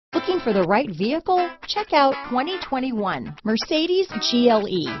Looking for the right vehicle? Check out 2021 Mercedes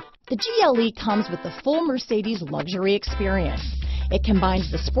GLE. The GLE comes with the full Mercedes luxury experience. It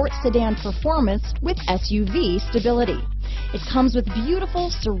combines the sports sedan performance with SUV stability. It comes with beautiful,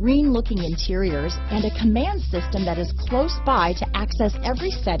 serene-looking interiors and a command system that is close by to access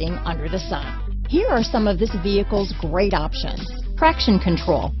every setting under the sun. Here are some of this vehicle's great options: traction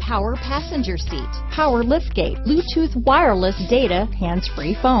control, power passenger seat, power liftgate, Bluetooth wireless data,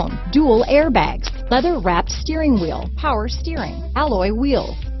 hands-free phone, dual airbags, leather-wrapped steering wheel, power steering, alloy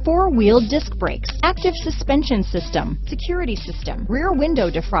wheels, four-wheel disc brakes, active suspension system, security system, rear window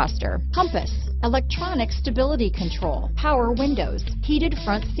defroster, compass, electronic stability control, power windows, heated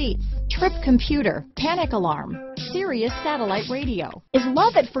front seats, trip computer, panic alarm, Sirius satellite radio. Is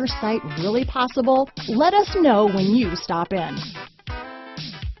love at first sight really possible? Let us know when you stop in.